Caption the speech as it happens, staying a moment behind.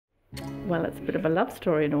Well, it's a bit of a love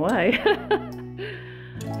story in a way.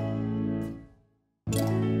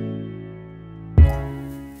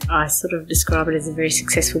 I sort of describe it as a very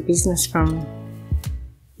successful business from,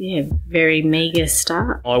 very meagre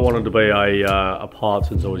start. I wanted to be a pilot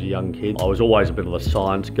since I was a young kid. I was always a bit of a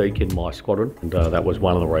science geek in my squadron, and that was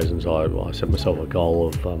one of the reasons I set myself a goal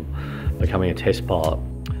of becoming a test pilot.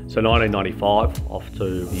 So 1995, off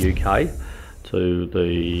to the UK, to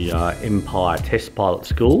the Empire Test Pilot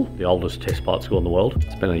School, the oldest test pilot school in the world.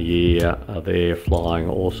 Spent a year there flying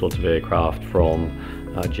all sorts of aircraft from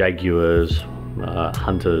Jaguars,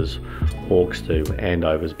 Hunters, Hawks to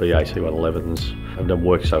Andovers, BAC-111s. I've never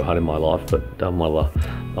worked so hard in my life, but one of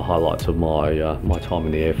the highlights of my time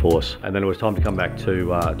in the Air Force. And then it was time to come back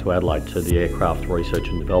to Adelaide, to the Aircraft Research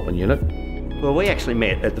and Development Unit. Well, we actually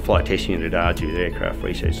met at the Flight Test Unit at RG, the Aircraft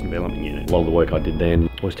Research and Development Unit. A lot of the work I did then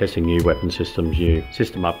was testing new weapon systems, new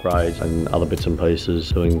system upgrades and other bits and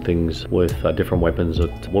pieces, doing things with different weapons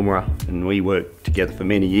at Woomera. And we worked together for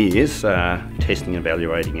many years, testing and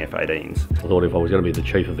evaluating F-18s. I thought if I was going to be the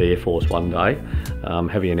Chief of Air Force one day,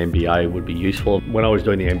 having an MBA would be useful. When I was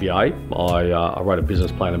doing the MBA, I wrote a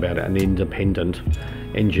business plan about an independent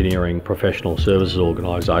engineering professional services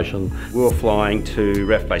organisation. We were flying to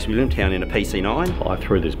RAF Base Williamtown in a PC-9. I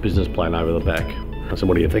threw this business plan over the back. I said,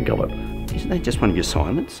 what do you think of it? Isn't that just one of your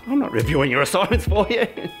assignments? I'm not reviewing your assignments for you.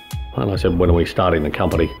 And I said, when are we starting the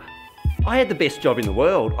company? I had the best job in the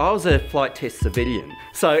world. I was a flight test civilian.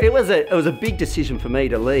 So it was a big decision for me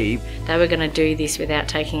to leave. They were going to do this without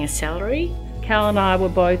taking a salary. Cal and I were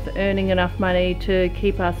both earning enough money to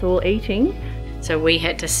keep us all eating. So we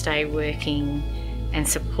had to stay working and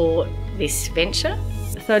support this venture.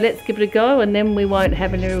 So let's give it a go, and then we won't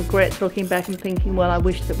have any regrets looking back and thinking, well, I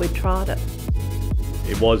wish that we'd tried it.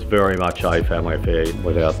 It was very much a family affair.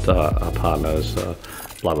 Without our partners,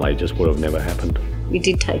 bluntly, it just would have never happened. We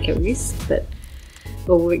did take a risk, but it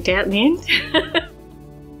all worked out in the end.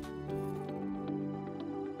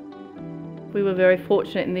 We were very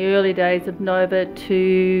fortunate in the early days of Nova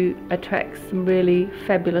to attract some really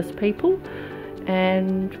fabulous people,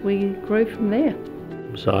 and we grew from there.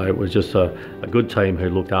 So it was just a good team who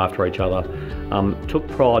looked after each other, took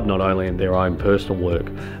pride not only in their own personal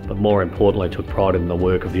work, but more importantly took pride in the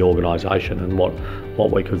work of the organisation and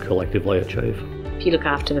what we could collectively achieve. If you look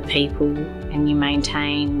after the people and you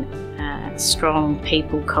maintain a strong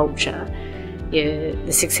people culture,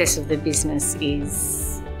 the success of the business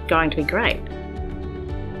is going to be great.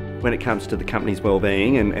 When it comes to the company's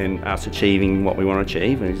well-being and us achieving what we want to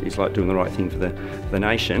achieve, it's like doing the right thing for the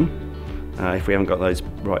nation. If we haven't got those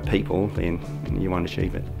right people, then you won't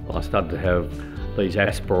achieve it. I started to have these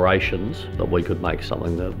aspirations that we could make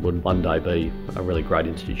something that would one day be a really great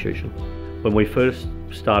institution. When we first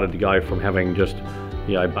started to go from having just,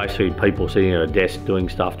 basically people sitting at a desk doing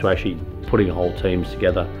stuff to actually putting whole teams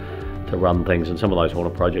together to run things, and some of those water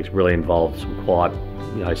projects really involved some quite,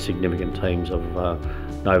 significant teams of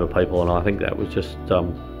Nova people, and I think that was just,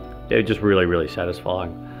 just really, really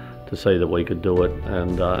satisfying to see that we could do it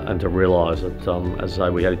and to realise that, as I say,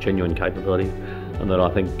 we had a genuine capability, and that I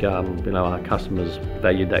think our customers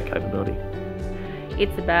valued that capability.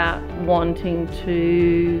 It's about wanting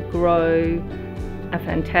to grow a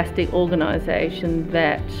fantastic organisation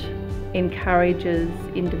that encourages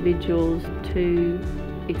individuals to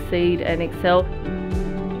exceed and excel.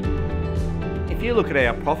 If you look at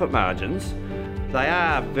our profit margins, they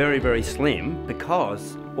are very, very slim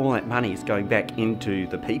because all that money is going back into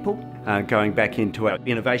the people, going back into our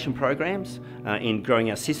innovation programs, in growing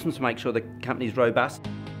our systems to make sure the company's robust.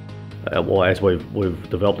 Well, as we've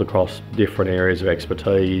developed across different areas of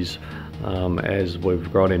expertise, as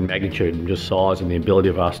we've grown in magnitude and just size and the ability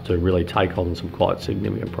of us to really take on some quite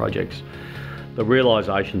significant projects, the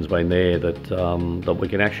realisation's been there that we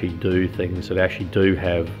can actually do things that actually do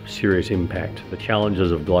have serious impact. The challenges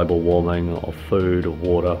of global warming, of food, of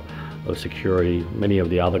water, of security, many of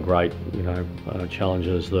the other great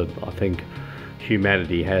challenges that I think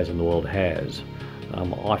humanity has and the world has,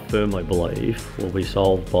 I firmly believe will be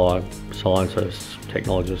solved by scientists,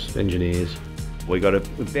 technologists, engineers. We've got a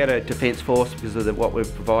better defence force because of what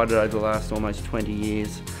we've provided over the last almost 20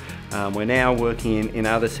 years. We're now working in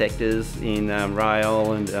other sectors, in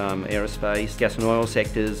rail and aerospace, gas and oil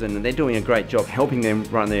sectors, and they're doing a great job helping them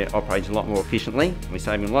run their operations a lot more efficiently. We're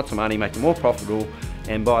saving them lots of money, making them more profitable,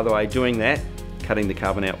 and by the way, doing that, cutting the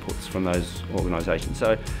carbon outputs from those organisations.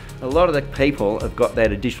 So a lot of the people have got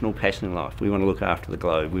that additional passion in life. We want to look after the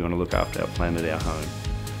globe, we want to look after our planet, our home.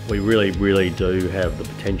 We really, really do have the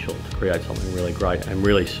potential to create something really great and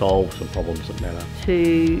really solve some problems that matter.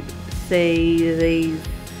 To see these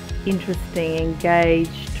interesting,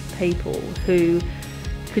 engaged people who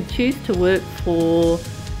could choose to work for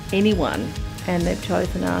anyone, and they've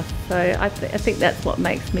chosen us. So I think that's what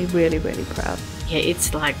makes me really, really proud. Yeah,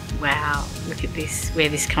 it's like, wow, look at this, where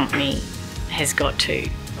this company has got to.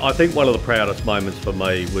 I think one of the proudest moments for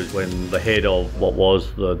me was when the head of what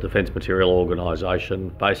was the Defence Material Organisation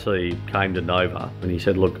basically came to Nova and he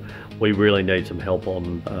said, look, we really need some help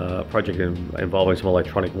on a project involving some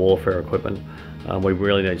electronic warfare equipment. We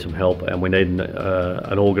really need some help, and we need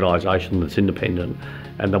an organisation that's independent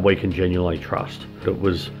and that we can genuinely trust. It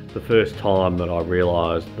was the first time that I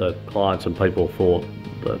realised that clients and people thought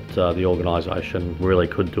that the organisation really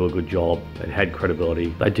could do a good job. It had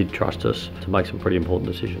credibility. They did trust us to make some pretty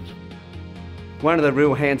important decisions. One of the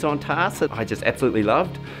real hands-on tasks that I just absolutely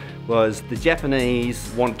loved was the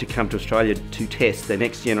Japanese wanted to come to Australia to test their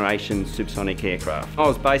next generation supersonic aircraft. I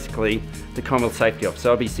was basically the Commonwealth Safety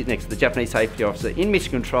Officer. I'd be sitting next to the Japanese Safety Officer in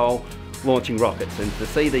mission control launching rockets, and to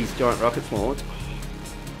see these giant rockets launch,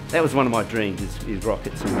 that was one of my dreams, is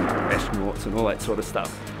rockets and astronauts and all that sort of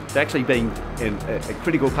stuff. So actually being a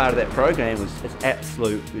critical part of that program was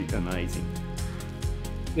absolutely amazing.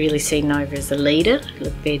 Really see Nova as a leader.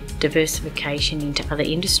 Look, their diversification into other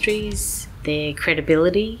industries, their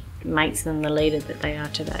credibility makes them the leader that they are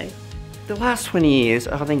today. The last 20 years,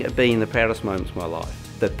 I think, have been the proudest moments of my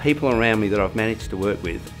life. The people around me that I've managed to work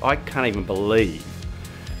with, I can't even believe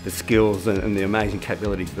the skills and the amazing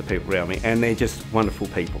capabilities of the people around me, and they're just wonderful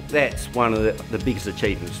people. That's one of the biggest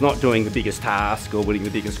achievements. Not doing the biggest task or winning the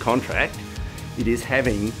biggest contract, it is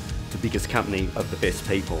having the biggest company of the best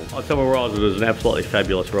people. I'd summarise it as an absolutely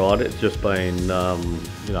fabulous ride. It's just been,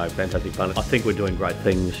 fantastic fun. I think we're doing great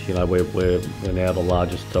things. We're now the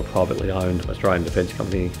largest privately owned Australian defence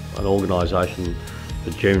company, an organisation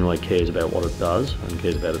that genuinely cares about what it does and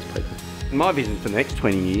cares about its people. My vision for the next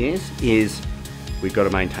 20 years is we've got to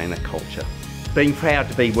maintain that culture. Being proud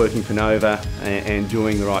to be working for Nova and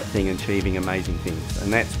doing the right thing and achieving amazing things,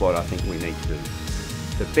 and that's what I think we need to do.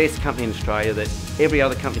 The best company in Australia that every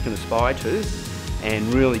other company can aspire to,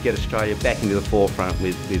 and really get Australia back into the forefront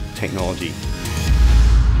with technology.